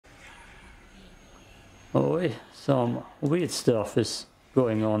Oh, some weird stuff is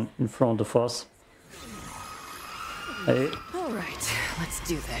going on in front of us. Hey. Alright, let's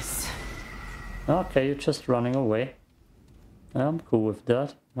do this. Okay, you're just running away. I'm cool with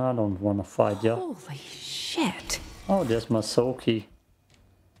that. I don't want to fight you. Holy shit. Oh, there's my soul key.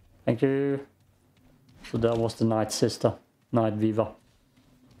 Thank you. So that was the Night Sister, Night Weaver,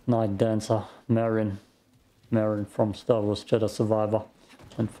 Night Dancer, Marin. Marin from Star Wars Jedi Survivor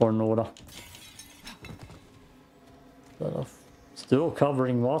and Fallen Order. But I'm still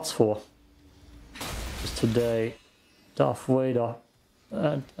covering what's for. Just today, Darth Vader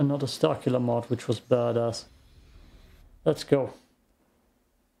and another Starkiller mod, which was badass. Let's go.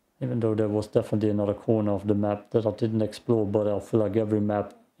 Even though there was definitely another corner of the map that I didn't explore, but I feel like every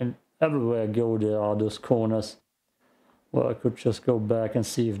map and everywhere I go there are those corners where I could just go back and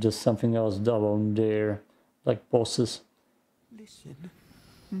see if there's something else down there, like bosses. Listen,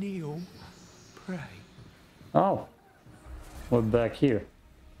 kneel, pray. Oh, we're back here.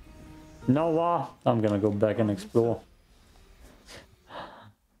 Noah, I'm gonna go back and explore.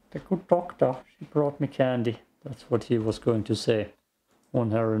 The good doctor, she brought me candy. That's what he was going to say.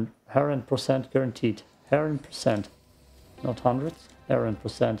 100% guaranteed. 100%. Not hundreds,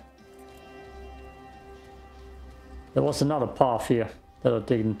 100%. There was another path here that I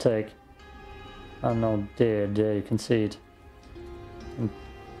didn't take. I know, there you can see it. And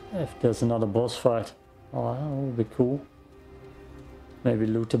if there's another boss fight, oh, that would be cool. Maybe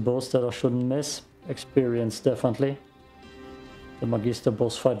loot the boss that I shouldn't miss. Experience, definitely. The Magister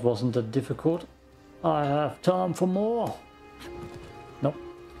boss fight wasn't that difficult. I have time for more. Nope,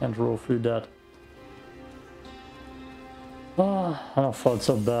 can't roll through that. Ah, I felt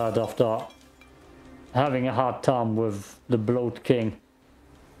so bad after having a hard time with the Bloat King.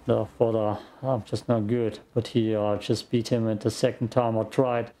 I thought I'm just not good. But here I just beat him at the second time I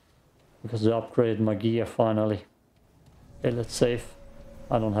tried. Because I upgraded my gear finally. Okay, let's save.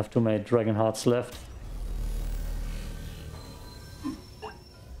 I don't have too many Dragon Hearts left.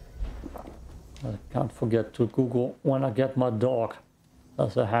 I can't forget to Google when I get my dog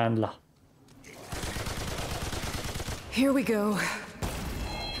as a handler. Here we go.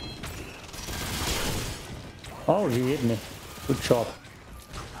 Oh, he hit me. Good job.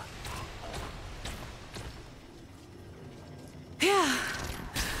 Yeah.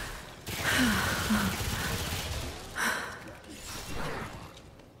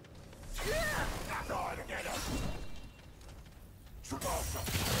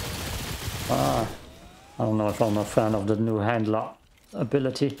 I don't know if I'm a fan of the new handler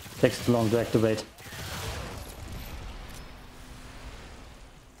ability. Takes too long to activate.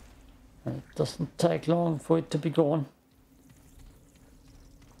 And it doesn't take long for it to be gone.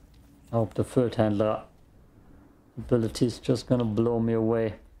 I hope the third handler ability is just gonna blow me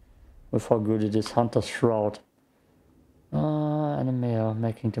away with how good it is. Hunter's Shroud. Enemy are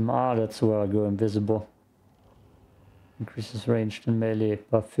making them... that's where I go invisible. Increases range in melee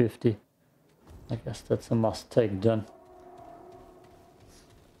by 50. I guess that's a must take then.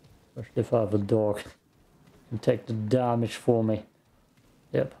 Especially if I have a dog. Can take the damage for me.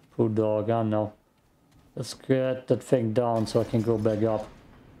 Yep, poor dog, I know. Let's get that thing down so I can go back up.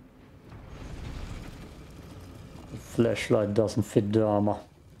 The flashlight doesn't fit the armor.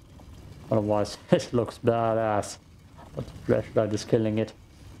 Otherwise it looks badass. But the flashlight is killing it.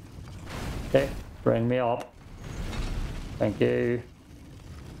 Okay, bring me up. Thank you.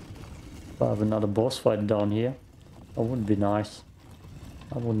 If I have another boss fight down here, that would be nice.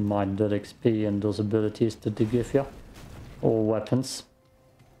 I wouldn't mind that XP and those abilities that they give you. Or weapons.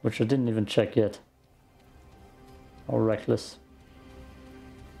 Which I didn't even check yet. Or reckless.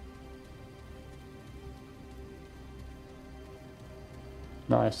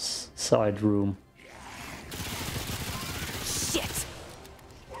 Nice side room. Shit.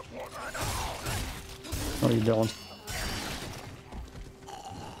 No, you don't.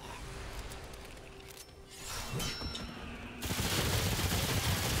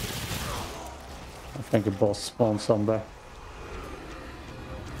 I think a boss spawned somewhere.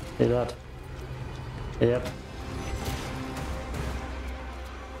 See that? Yep.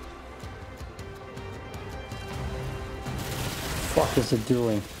 Fuck is it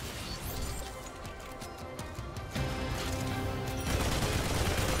doing?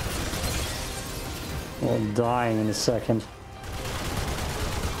 Well, dying in a second.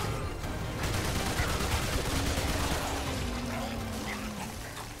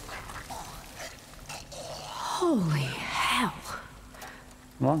 Holy hell.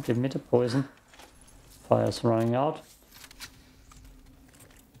 Come on, give me the poison. Fire's running out.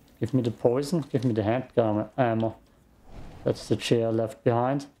 Give me the poison, give me the handgun ammo. That's the chair left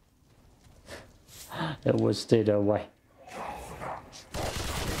behind. It will stay that way.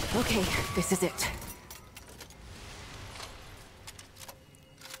 Okay, this is it.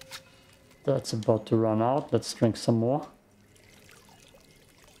 That's about to run out. Let's drink some more.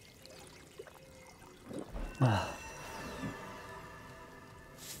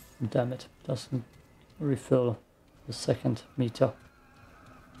 Damn it, doesn't refill the second meter.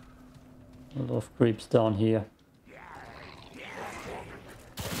 A lot of creeps down here.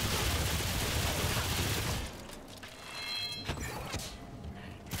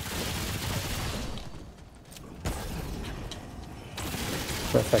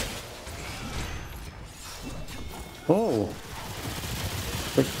 Perfect. Oh!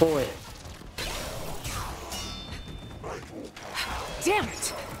 Big boy. Damn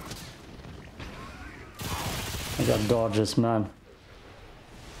it! I got dodges, man.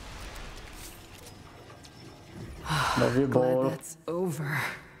 Love you, Glad ball. that's over.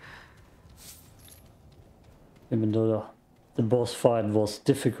 Even though the boss fight was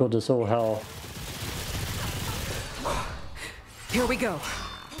difficult as all hell, Here we go.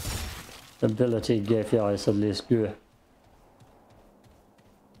 the ability it gave you is at least good.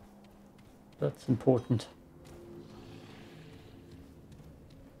 That's important.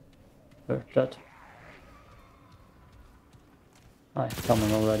 Heard that. Aye,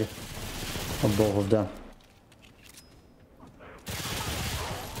 coming already. Or both of them.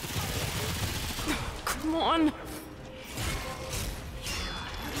 Come on.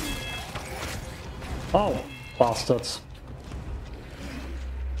 Oh, bastards.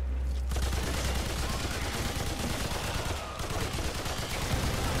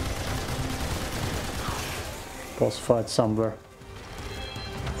 Boss fight somewhere.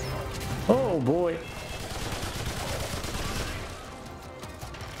 Oh boy.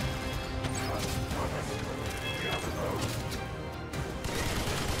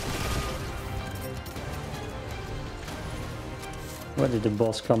 Where did the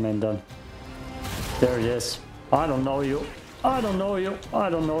boss come in then? There he is. I don't know you. I don't know you. I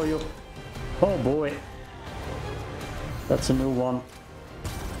don't know you. Oh boy. That's a new one.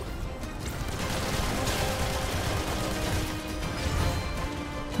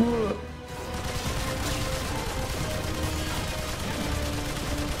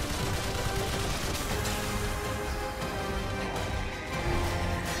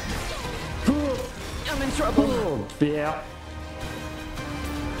 I'm in trouble. Oh, yeah.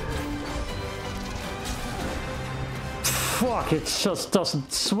 Fuck, it just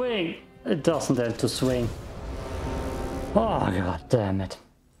doesn't swing. It doesn't end to swing. Oh, god damn it.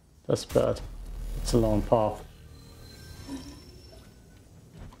 That's bad. It's a long path.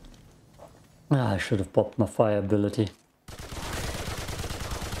 I should have popped my fire ability.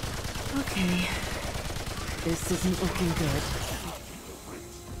 Okay. This isn't looking good.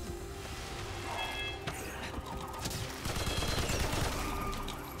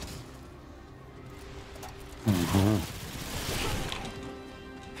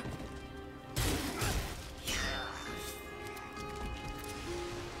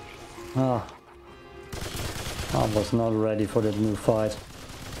 Ah. I was not ready for that new fight.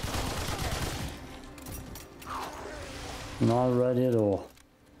 Not ready at all.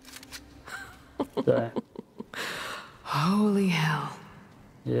 There. Holy hell.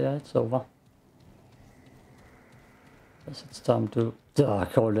 Yeah, it's over. Guess it's time to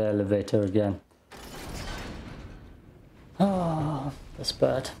call the elevator again. Ah, that's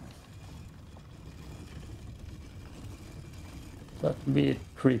bad. That weird,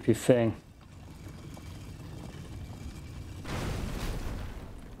 creepy thing.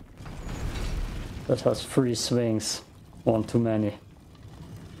 That has 3 swings. One too many.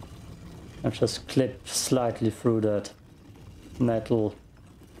 I just clipped slightly through that metal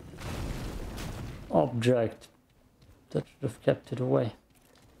object. That should have kept it away.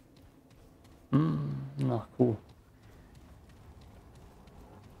 Not cool.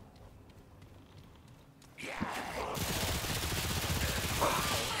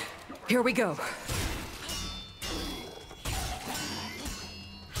 Here we go.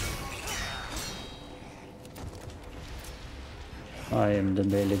 I am the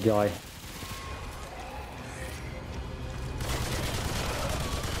melee guy.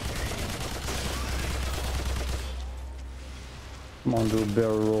 Come on, do a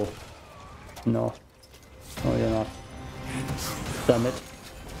barrel roll. No. No, you're not. Damn it.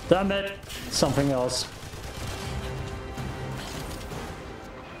 Damn it! Something else.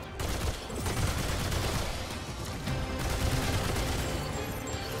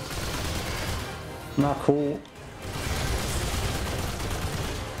 Not cool.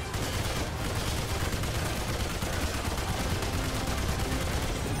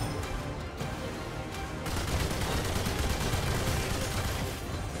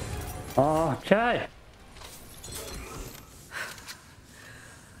 Okay.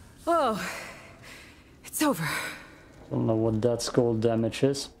 Oh, it's over. Don't know what that skull damage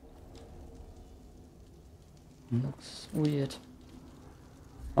is. Looks weird.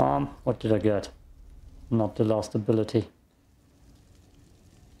 What did I get? Not the last ability.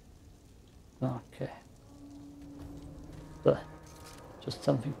 Okay. But just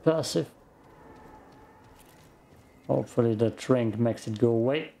something passive. Hopefully the drink makes it go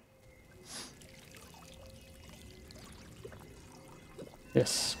away.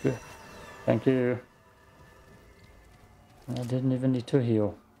 Yes, good. Thank you. I didn't even need to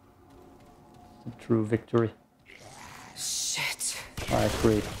heal. It's a true victory. Shit. I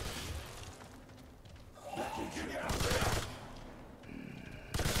agree.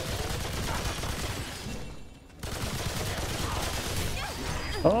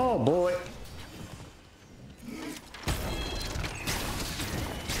 Oh boy.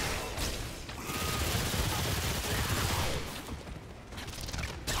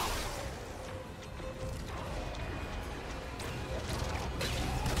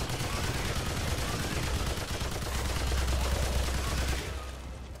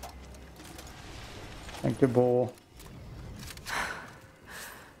 Thank you, ball.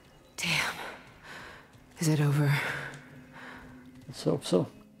 Damn. Is it over? Let's hope so.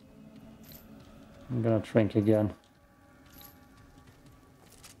 I'm gonna drink again.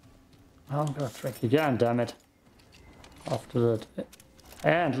 I'm gonna drink again, damn it. After that.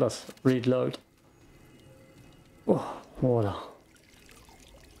 And let's reload. Oh, water.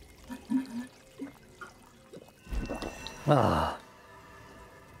 Ah.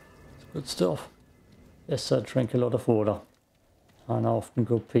 It's good stuff. Yes, I drink a lot of water. And I often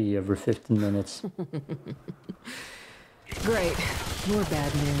go pee every 15 minutes. Great. More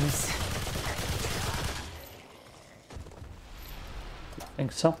bad news.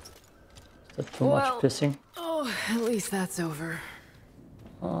 Think so? Is that too much pissing? Oh, at least that's over.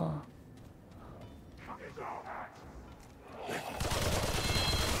 Oh,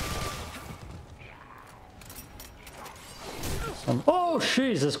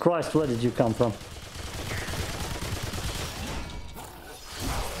 Jesus Christ, where did you come from?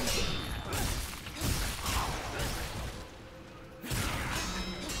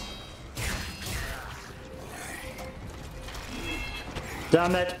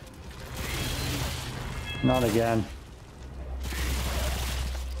 Damn it! Not again.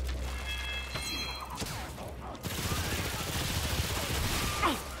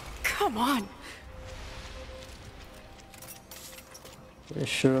 Come on. You're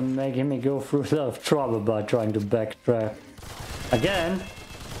sure making me go through a lot of trouble by trying to backtrack. Again?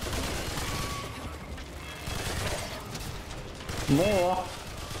 More?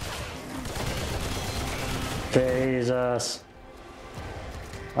 Jesus.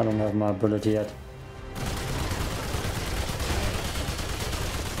 I don't have my ability yet.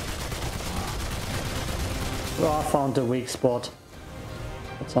 Oh, I found the weak spot.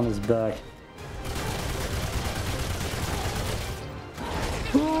 It's on his back.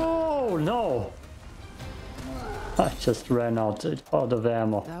 Oh no! I just ran out of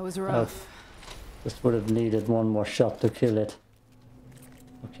ammo. That was rough. Just would have needed one more shot to kill it.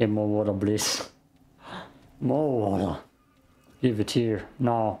 Okay, more water, please. More water. Give it here,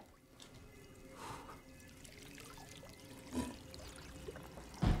 now.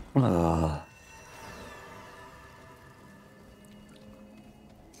 Ah.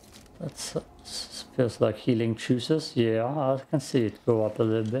 That's feels like healing juices. Yeah, I can see it go up a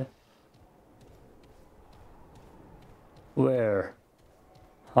little bit. Where?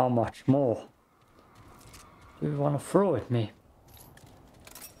 How much more? Do you want to throw at me?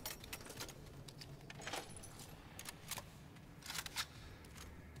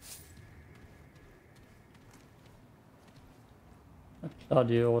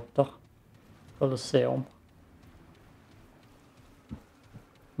 Gladiator. Colosseum.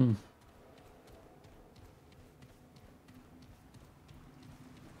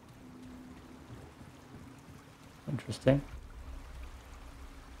 Interesting.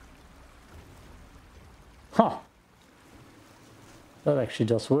 Huh. That actually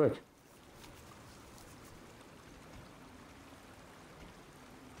does work.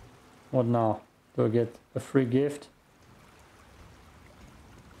 What now? Do I get a free gift?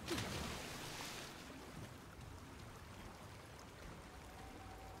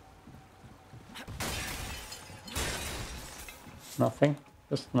 Nothing.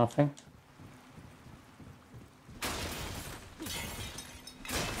 Just nothing.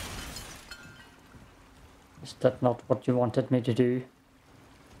 Is that not what you wanted me to do?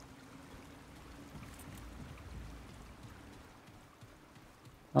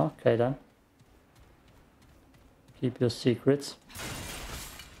 Okay then. Keep your secrets.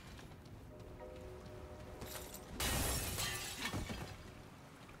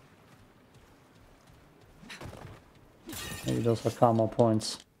 Maybe those are karma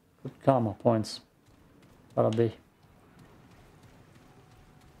points. Good karma points. Gotta be.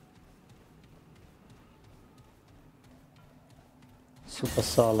 Super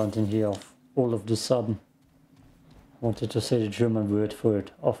silent in here all of the sudden. Wanted to say the German word for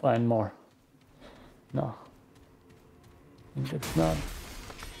it. Auf einmal. No. I think it's not.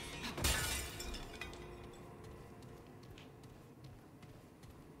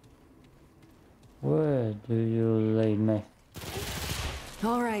 Where do you lead me?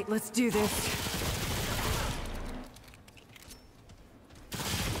 All right, let's do this.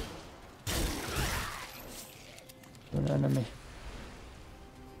 An enemy.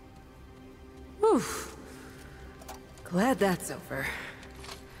 Whew. Glad that's over.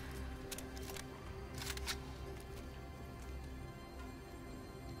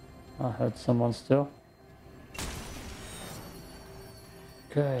 I heard someone still.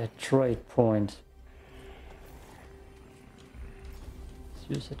 Okay, trade point. Let's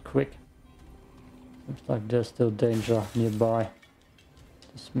use it quick. Seems like there's still danger nearby.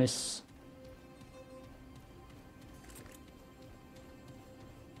 Dismiss.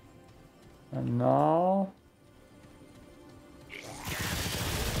 And now...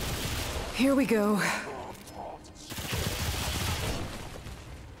 Here we go.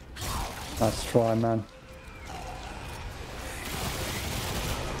 Nice try, man.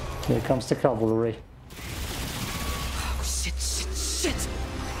 Here comes the cavalry. Oh, shit.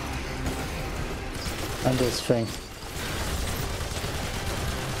 And this thing.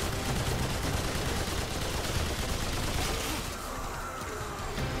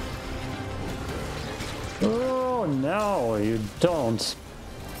 Oh no, you don't.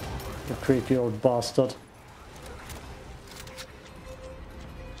 You creepy old bastard.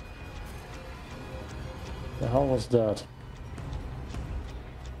 The hell was that?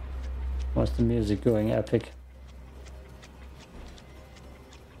 Why's the music going epic?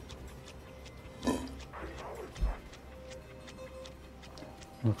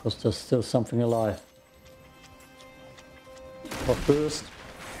 Because there's still something alive. But first,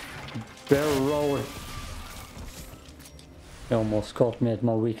 barrel roll. He almost caught me at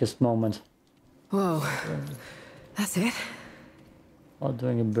my weakest moment. Whoa. That's it? While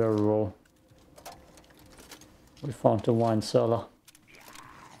doing a barrel roll. We found the wine cellar.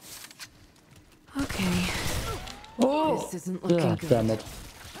 Okay. Oh! This isn't looking Yeah, good. damn it.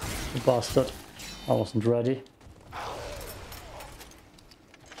 You bastard. I wasn't ready.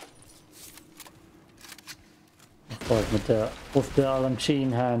 Of course, with the LMG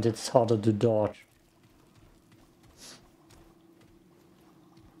in hand, it's harder to dodge.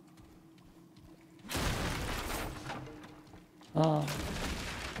 Ah.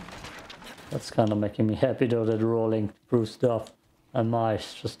 That's kind of making me happy though, that rolling through stuff and my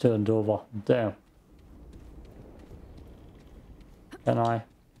eyes just turned over. Damn. Can I?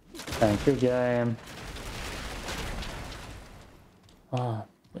 Thank you, game. Ah,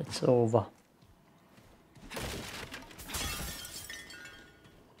 it's over.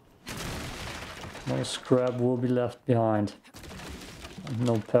 No scrap will be left behind. And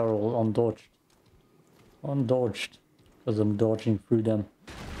no peril undodged. Undodged. Because I'm dodging through them.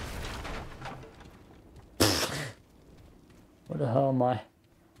 What the hell am I?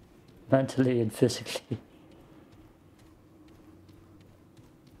 Mentally and physically.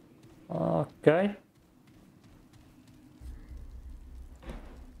 Okay.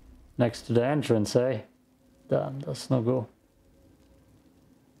 Next to the entrance, eh? Damn, that's no go.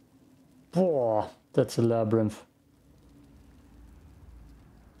 Whoa, that's a labyrinth.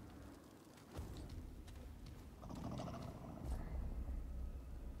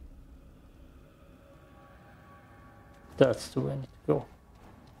 That's the way I need to go.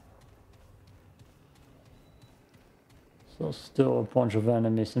 So still a bunch of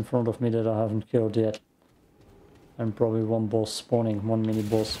enemies in front of me that I haven't killed yet. And probably one boss spawning, one mini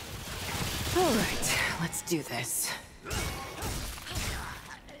boss. Alright, let's do this.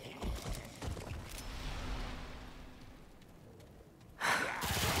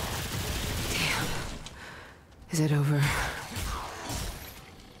 Damn. Is it over?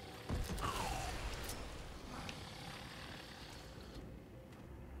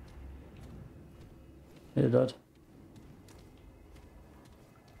 Hear that?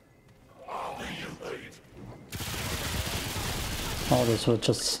 Oh, those were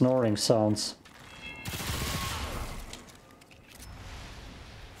just snoring sounds.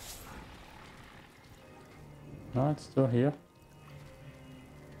 No, it's still here.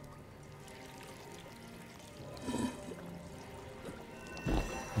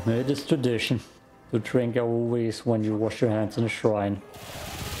 It is tradition to drink always when you wash your hands in a shrine.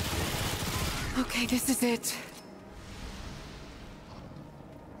 Okay, this is it.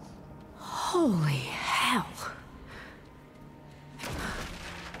 Holy hell.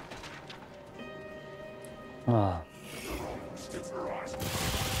 Ah.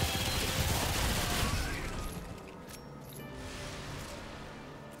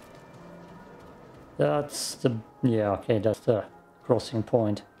 That's the... yeah, okay, that's the crossing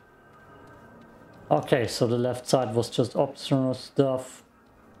point. Okay, so the left side was just optional stuff.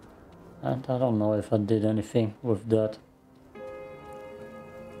 And I don't know if I did anything with that.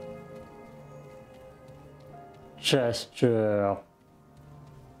 Gesture.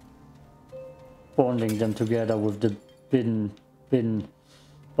 Bonding them together with the bin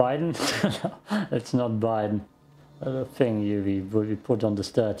Biden? It's not Biden. The thing we put on the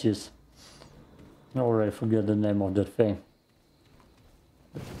statues. I already forgot the name of that thing.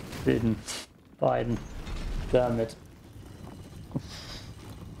 Biden. Damn it.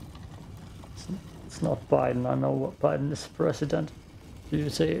 It's not Biden. I know what Biden is president. Do you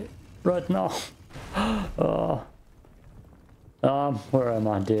say it right now? Where am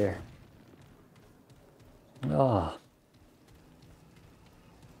I, dear?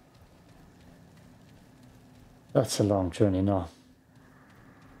 That's a long journey now.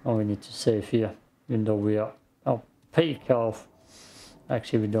 Oh, we need to save here, even though we are peak off.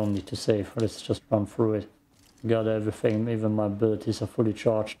 Actually, we don't need to save. Let's just run through it. Got everything. Even my abilities are fully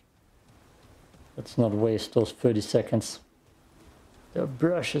charged. Let's not waste those 30 seconds. They're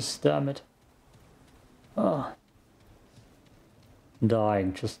brushes, damn it.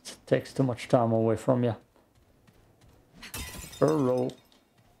 Dying just takes too much time away from you. Hello.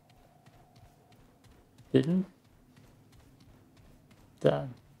 Didn't?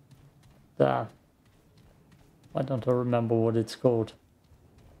 Damn. Damn. Why don't I remember what it's called?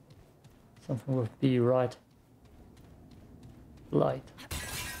 Something with B, right? Light.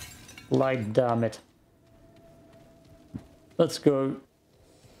 Light, damn it. Let's go.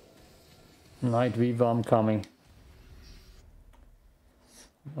 Night Weaver, I'm coming.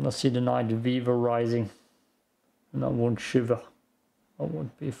 I wanna see the Night Weaver rising. And I won't shiver. I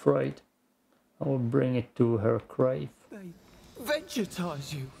won't be afraid. I will bring it to her grave. They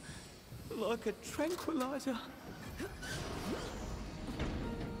vegetize you like a tranquilizer.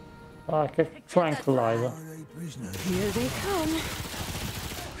 Like a tranquilizer. Here they come.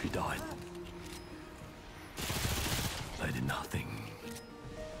 She died. They did nothing.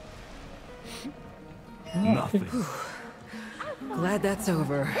 Nothing. Glad that's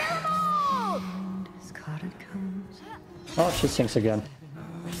over. Oh, she sings again.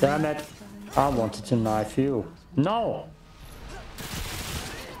 Damn it. I wanted to knife you. No!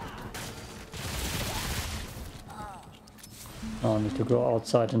 I need to go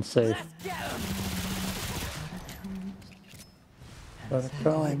outside and save. But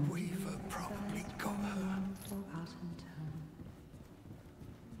time. Weaver probably got her.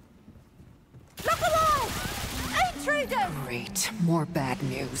 Look alive! Intruders! Great, more bad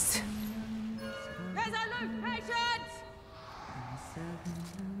news. There's a loot, patience!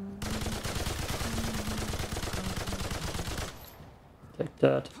 Take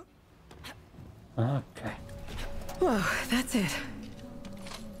that. Okay. Whoa, that's it.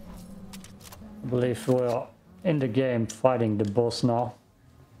 I believe we're in the game fighting the boss now.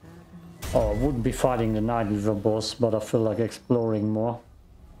 Oh, I would be fighting the Night Weaver boss, but I feel like exploring more.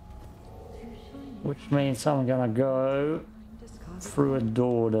 Which means I'm gonna go through a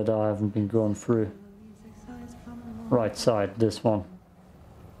door that I haven't been going through. Right side, this one.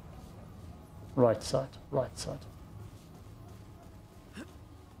 Right side, right side.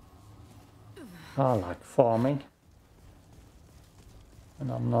 I like farming. And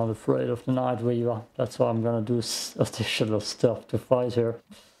I'm not afraid of the Night Weaver. That's why I'm gonna do additional stuff to fight her.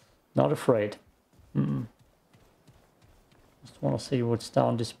 Not afraid. Just wanna see what's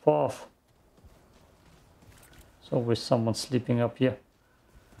down this path. There's always someone sleeping up here.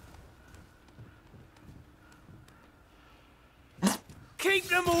 Keep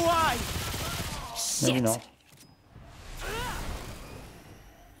them away! Maybe not.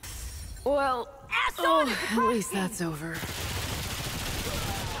 Well, at least that's over.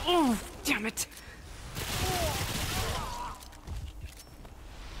 Oh, damn it.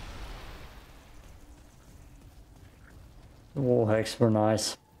 The wall hacks were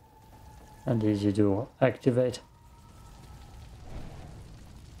nice. And easy to activate.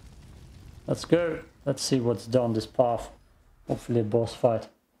 Let's go. Let's see what's down this path. Hopefully a boss fight.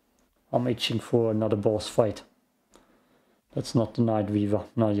 I'm itching for another boss fight. That's not the Night Weaver.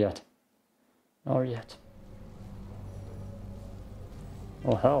 Not yet. Not yet.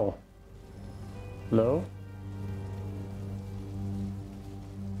 Oh hell. Hello?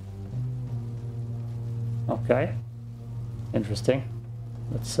 Okay. Interesting.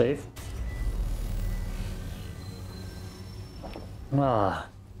 Let's save. Ah,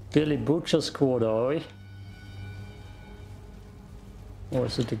 Billy Butcher's quarter, are we? Or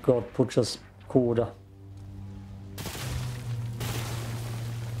is it the God Butcher's quarter?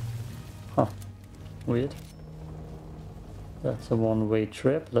 Huh. Weird. That's a one-way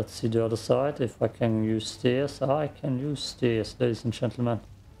trip. Let's see the other side. If I can use stairs. I can use stairs, ladies and gentlemen.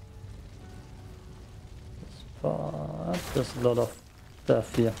 There's a lot of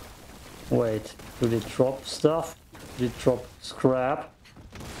stuff here. Wait, do they drop stuff? Do they drop scrap?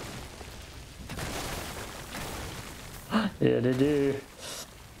 Yeah, they do.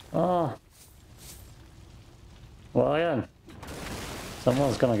 Ah. Well, again.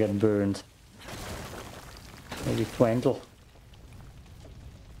 Someone's gonna get burned. Maybe Quental.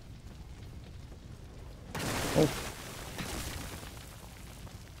 Oh.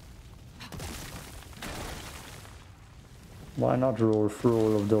 Why not roll through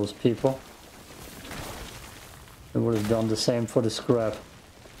all of those people? They would have done the same for the scrap.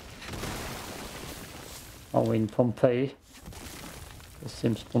 Are we in Pompeii? This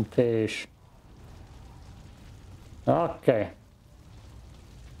seems Pompeii-ish. Okay.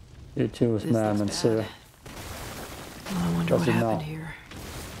 You too, ma'am and sir. I wonder what happened here.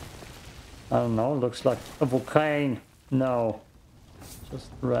 I don't know, looks like a volcano. No. Just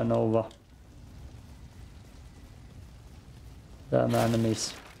ran over. Damn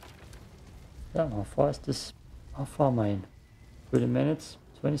enemies. Damn, how far is this? How far am I in? 30 minutes?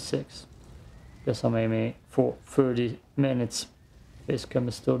 26. Guess I'm aiming for 30 minutes. Base cam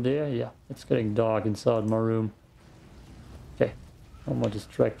is still there? Yeah, it's getting dark inside my room. Okay, no more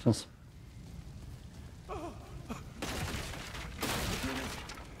distractions.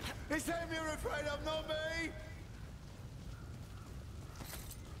 It's him you're afraid of, not me!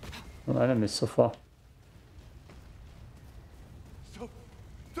 No enemies so far. Stop!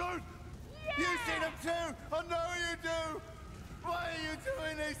 Don't! You see them too! I know you do! Why are you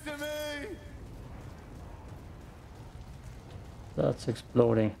doing this to me? That's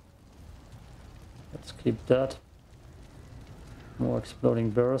exploding. Let's keep that. More exploding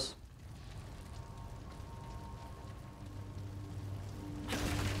bursts.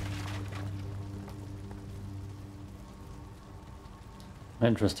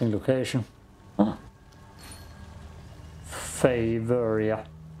 Interesting location. Huh. Favoria.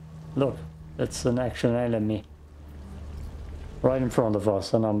 Look, that's an actual enemy. Right in front of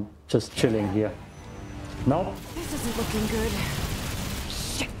us, and I'm just chilling here. Nope. This isn't looking good.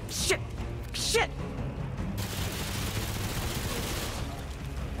 Shit, shit, shit!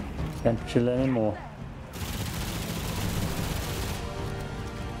 Can't chill anymore.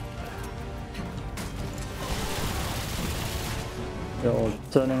 They're all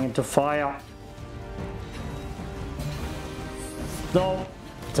turning into fire. No!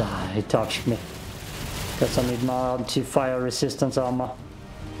 Ah, he touched me. Guess I need my anti-fire resistance armor.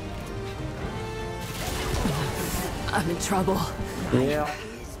 I'm in trouble. Yeah.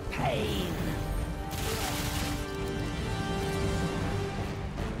 Pain.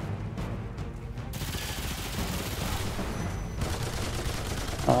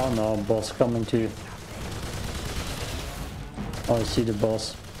 Oh no, boss coming too. Oh, I see the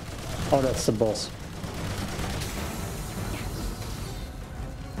boss. Oh, that's the boss.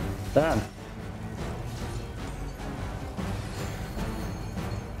 Damn.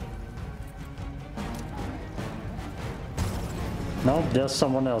 No, there's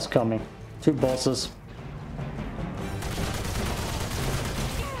someone else coming. Two bosses.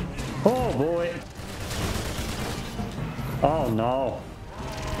 Oh boy. Oh no.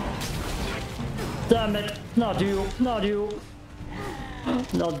 Damn it. Not you. Not you.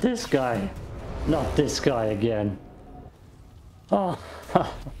 Not this guy. Not this guy again. Oh.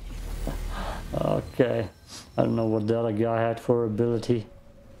 Okay. I don't know what the other guy had for ability,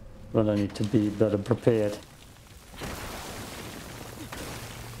 but I need to be better prepared.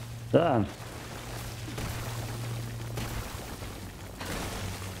 Damn.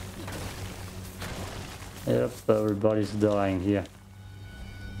 Yep, everybody's dying here.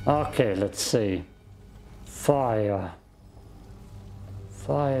 Okay, let's see. Fire.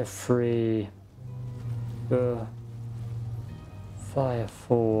 Fire 3. Fire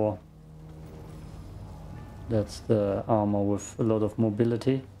 4. That's the armor with a lot of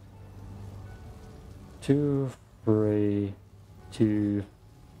mobility. 2, 3, 2.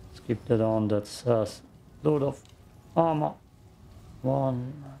 Let's keep that on. That's a load of armor.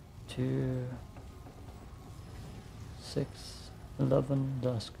 1, 2, 6, 11,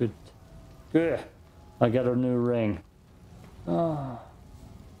 that's good. Good. I got a new ring. Ah.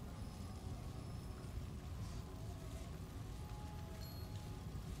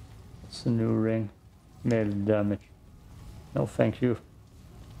 It's a new ring. Melee damage. No, thank you.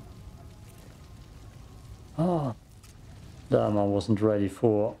 Ah. Damn, I wasn't ready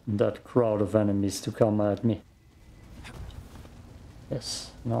for that crowd of enemies to come at me.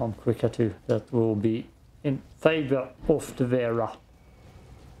 Yes, now I'm quicker too. That will be in favor of the Vera.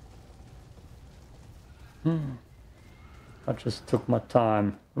 I just took my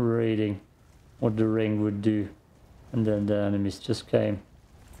time reading what the ring would do, and then the enemies just came.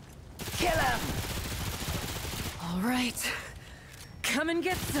 Kill him! All right. Come and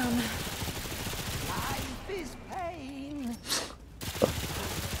get some. Life is pain.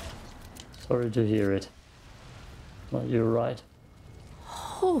 Sorry to hear it. Well, you're right.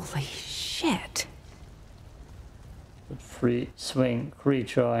 Holy shit. But free swing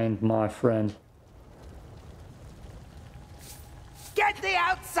creature ain't my friend. Get the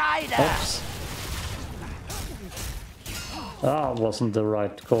outsider! Oops. That wasn't the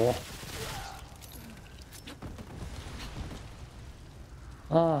right call.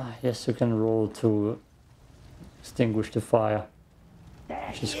 Ah, yes, you can roll to extinguish the fire,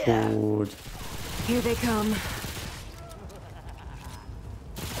 which is good. Here they come.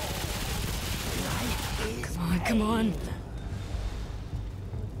 Come on, come on.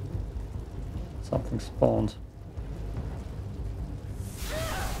 Something spawned.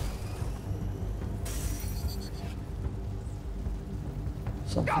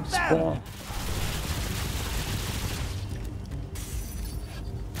 Something spawned.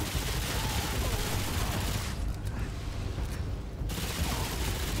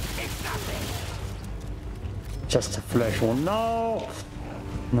 Just a flesh one. No!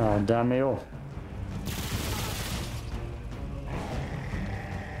 No, damn you.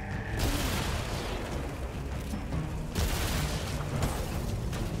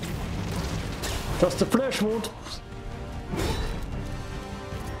 Just a flesh wound.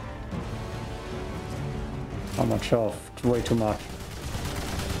 How much off? Way too much.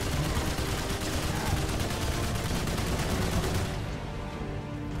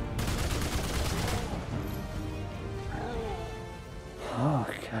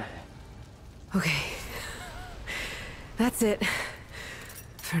 Okay. Okay. That's it.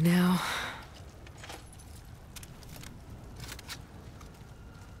 For now.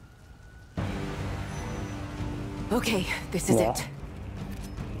 Okay, this is it.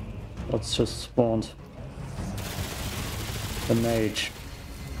 What's just spawned? The mage.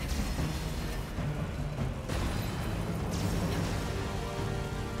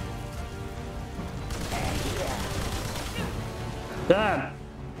 Damn!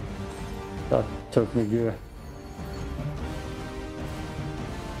 That took me good.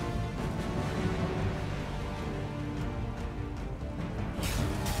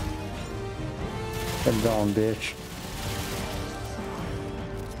 Get down, bitch.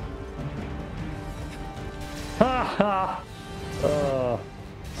 Ha ha!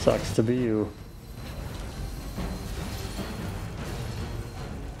 Sucks to be you.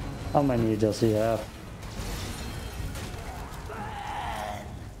 How many does he have?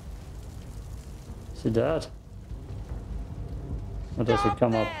 Is he dead? Or does he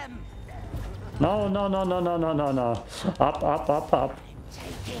come up? No, no, no, no, no, no, no, no. Up, up, up, up.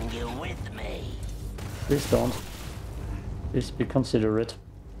 Taking you with me. Please don't. Please be considerate.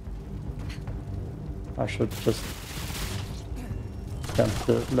 I should just attempt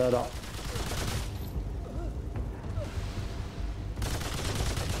the ladder.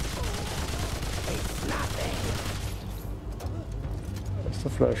 It's nothing. That's the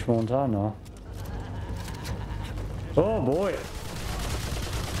flesh wound, I know. Oh boy!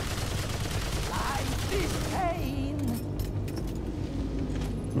 Life is pain.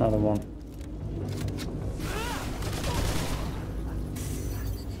 Another one.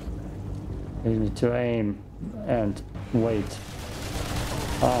 We need to aim and wait.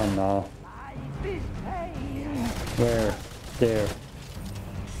 Oh no. Life is pain. Where? There.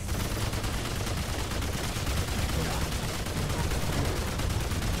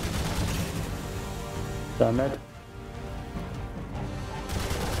 Damn it.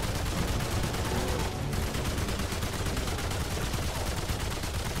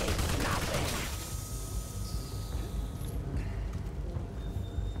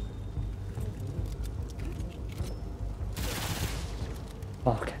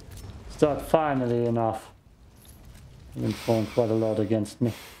 Okay. Start finally enough. You've been throwing quite a lot against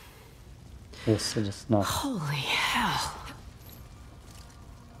me. Yes, it is not. Holy hell.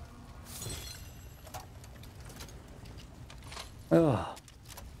 Oh.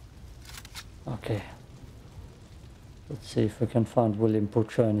 Okay. Let's see if we can find William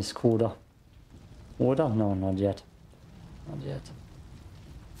Butcher in his coda. Order? No, not yet. Not yet.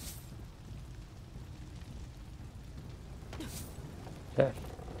 Okay.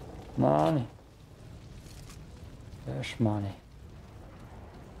 Money. Cash money.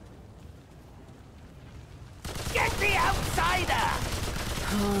 Get the outsider!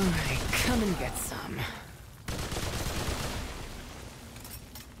 Alright, come and get some.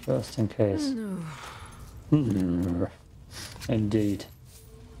 Just in case. Indeed.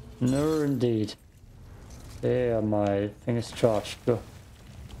 No, indeed. There, my thing is charged. Go.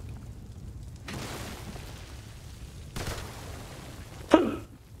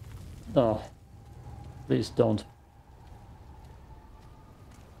 No. Please don't.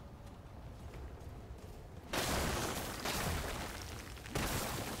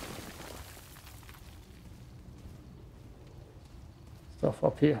 Stuff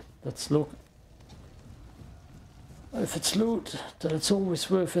up here. Let's look. If it's loot, then it's always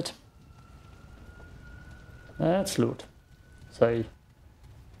worth it. That's loot. Say,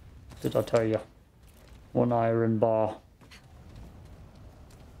 did I tell you? One iron bar.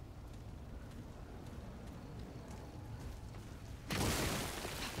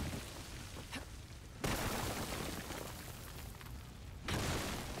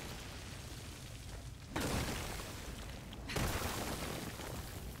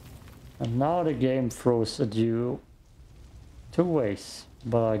 And now the game throws at you two ways,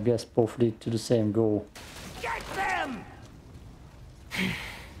 but I guess both lead to the same goal. Get them!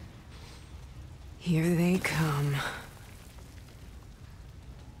 Here they come.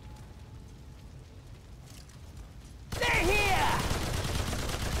 They're here!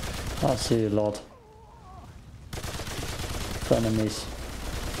 I see a lot of enemies.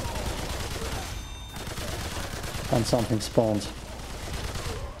 And something spawned.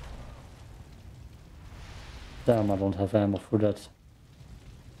 Damn, I don't have ammo for that.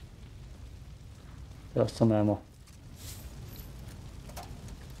 Just some ammo.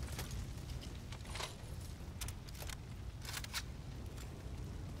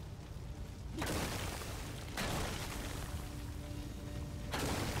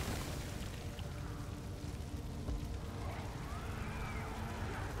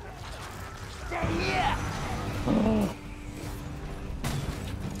 They're here!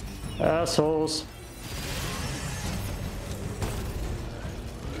 Assholes!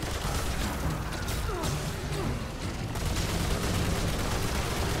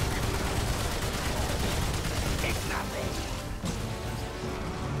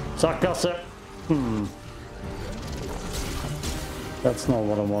 Sackgasse! That's not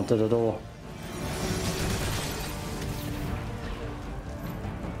what I wanted at all.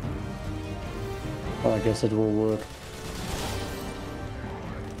 Well, I guess it will work.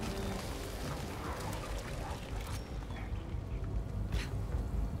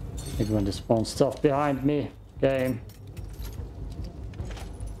 It when they spawn stuff behind me. Game.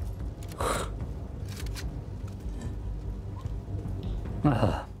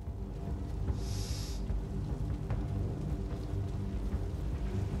 Ah.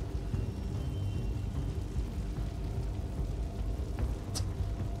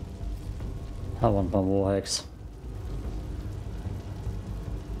 I want my warhacks.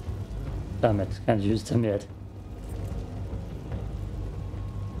 Damn it, can't use them yet.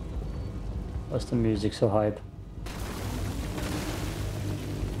 Why's the music so hype?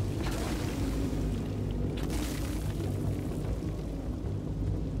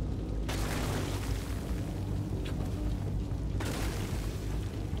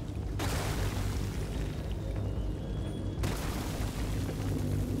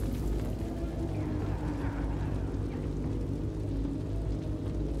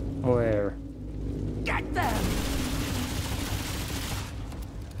 Where? Get them!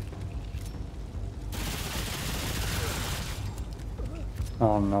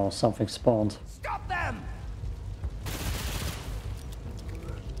 Oh no, something spawned. Stop them!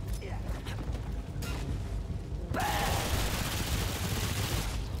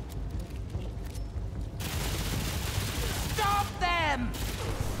 Stop them!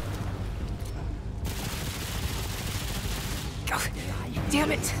 Oh,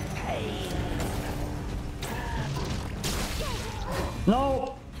 damn it!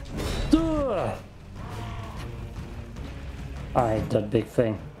 No! Ugh! I hate that big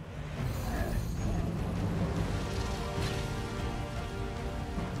thing.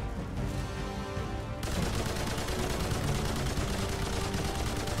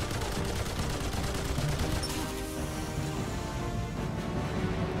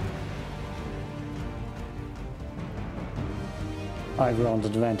 High ground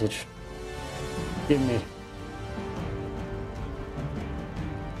advantage. Give me.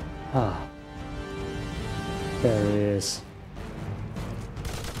 Ah. There he is.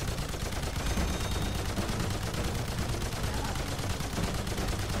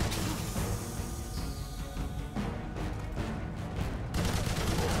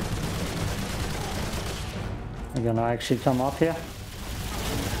 You're gonna actually come up here?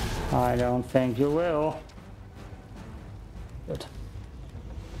 I don't think you will. Good.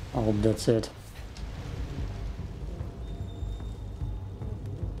 I hope that's it.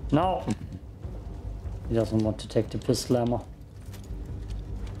 No! He doesn't want to take the pistol ammo.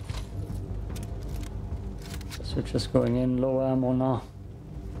 So we're just going in low ammo now.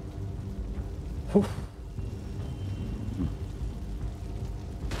 Whew.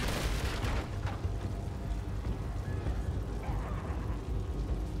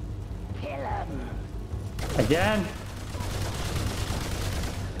 Again?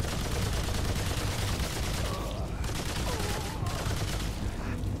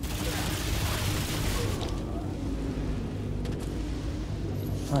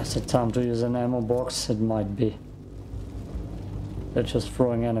 Is it time to use an ammo box? It might be. They're just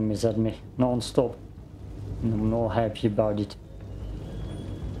throwing enemies at me non-stop. I'm not happy about it.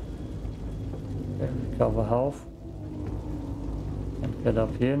 Okay, recover health. Can't get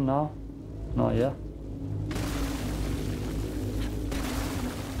up here now. Not yet.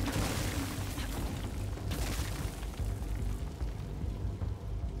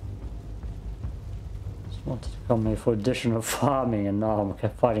 Just wanted to come here for additional farming and now I'm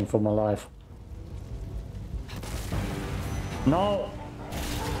fighting for my life. No!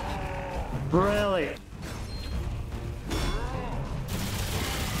 Really?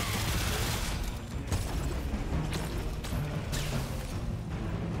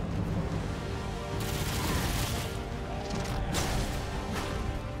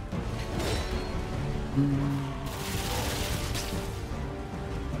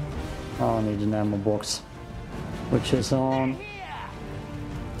 Oh, I need an ammo box, which is on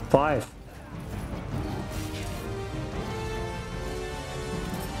 5.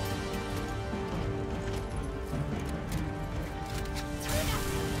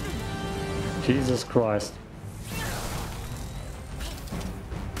 Jesus Christ.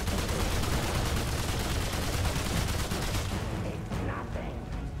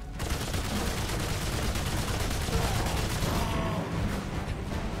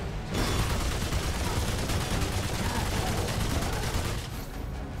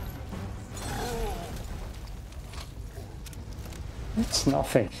 It's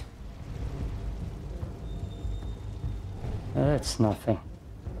nothing. It's nothing.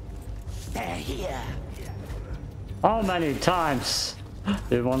 They're here. How many times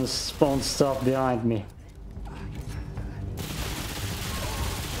do you want to spawn stuff behind me?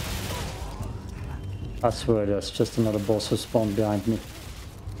 I swear there's just another boss who spawned behind me.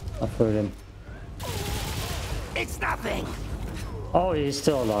 I've heard him. It's nothing. Oh, he's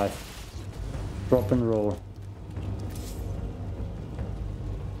still alive. Drop and roll.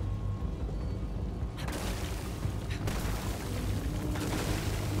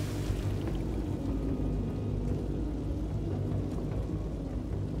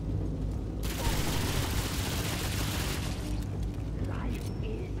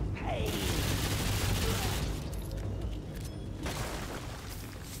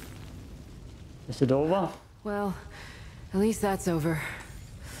 Is it over? Well, at least that's over.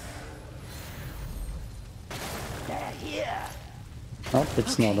 They're here. Nope,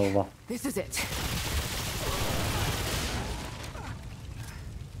 it's not over. This is it.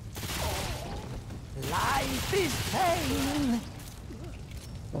 Life is pain.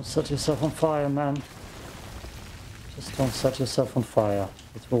 Don't set yourself on fire, man. Just don't set yourself on fire.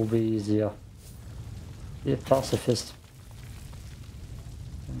 It will be easier. Be a pacifist.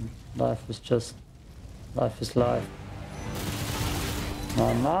 Life is just... Life is life.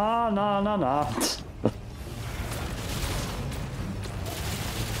 No, no, no, no, no.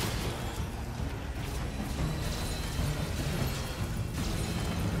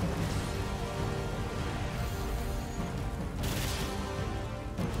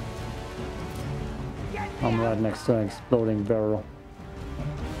 I'm right next to an exploding barrel.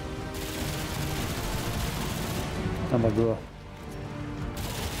 I'm a girl.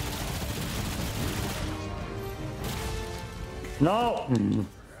 No!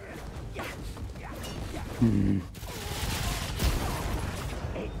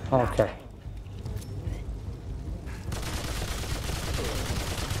 Okay.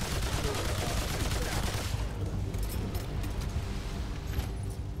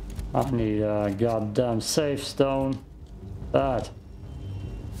 I need a goddamn safe stone. That.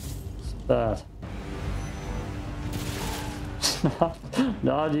 bad.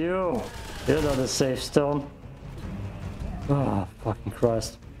 Not you! You're not a safe stone. Oh, fucking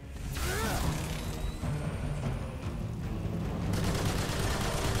Christ.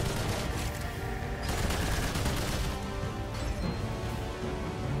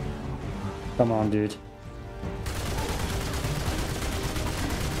 Come on, dude.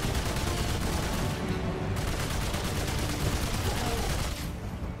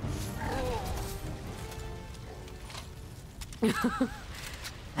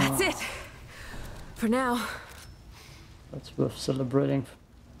 That's it. For now. That's worth celebrating.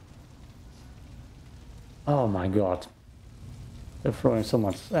 Oh my god. They're throwing so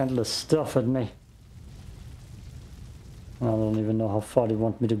much endless stuff at me. I don't even know how far they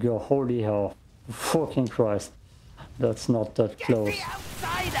want me to go. Holy hell. Fucking Christ. That's not that close. The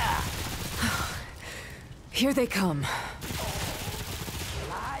outsider! Here they come.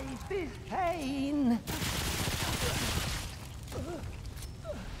 Life is pain.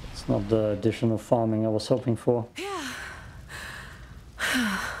 It's not the additional farming I was hoping for. Yeah.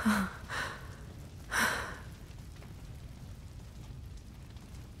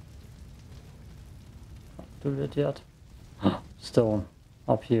 Can't do that yet. Stone.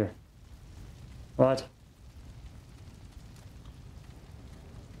 Up here. Right.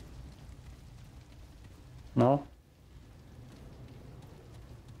 No?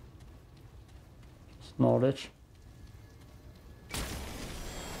 Just knowledge.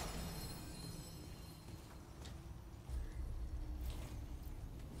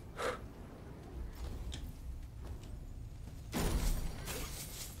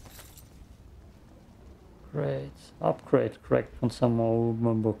 Great. Upgrade. Correct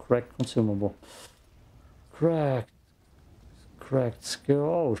consumable. Correct consumable. Correct. Correct skill.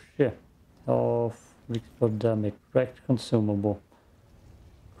 Oh shit. Of critical damage. Correct consumable.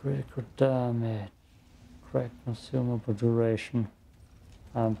 Critical damage. Correct consumable duration.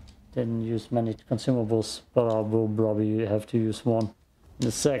 Didn't use many consumables, but I will probably have to use one in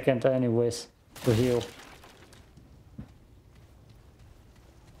a second anyways to heal.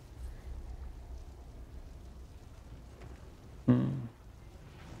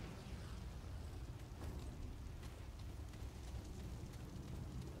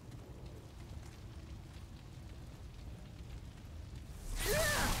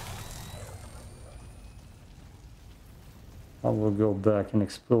 I will go back and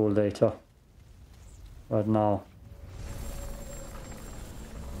explore later. Right now,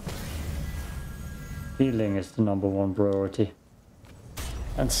 healing is the #1 priority.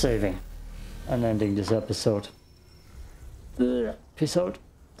 And saving. And ending this episode. Episode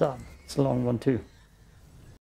done. It's a long one too.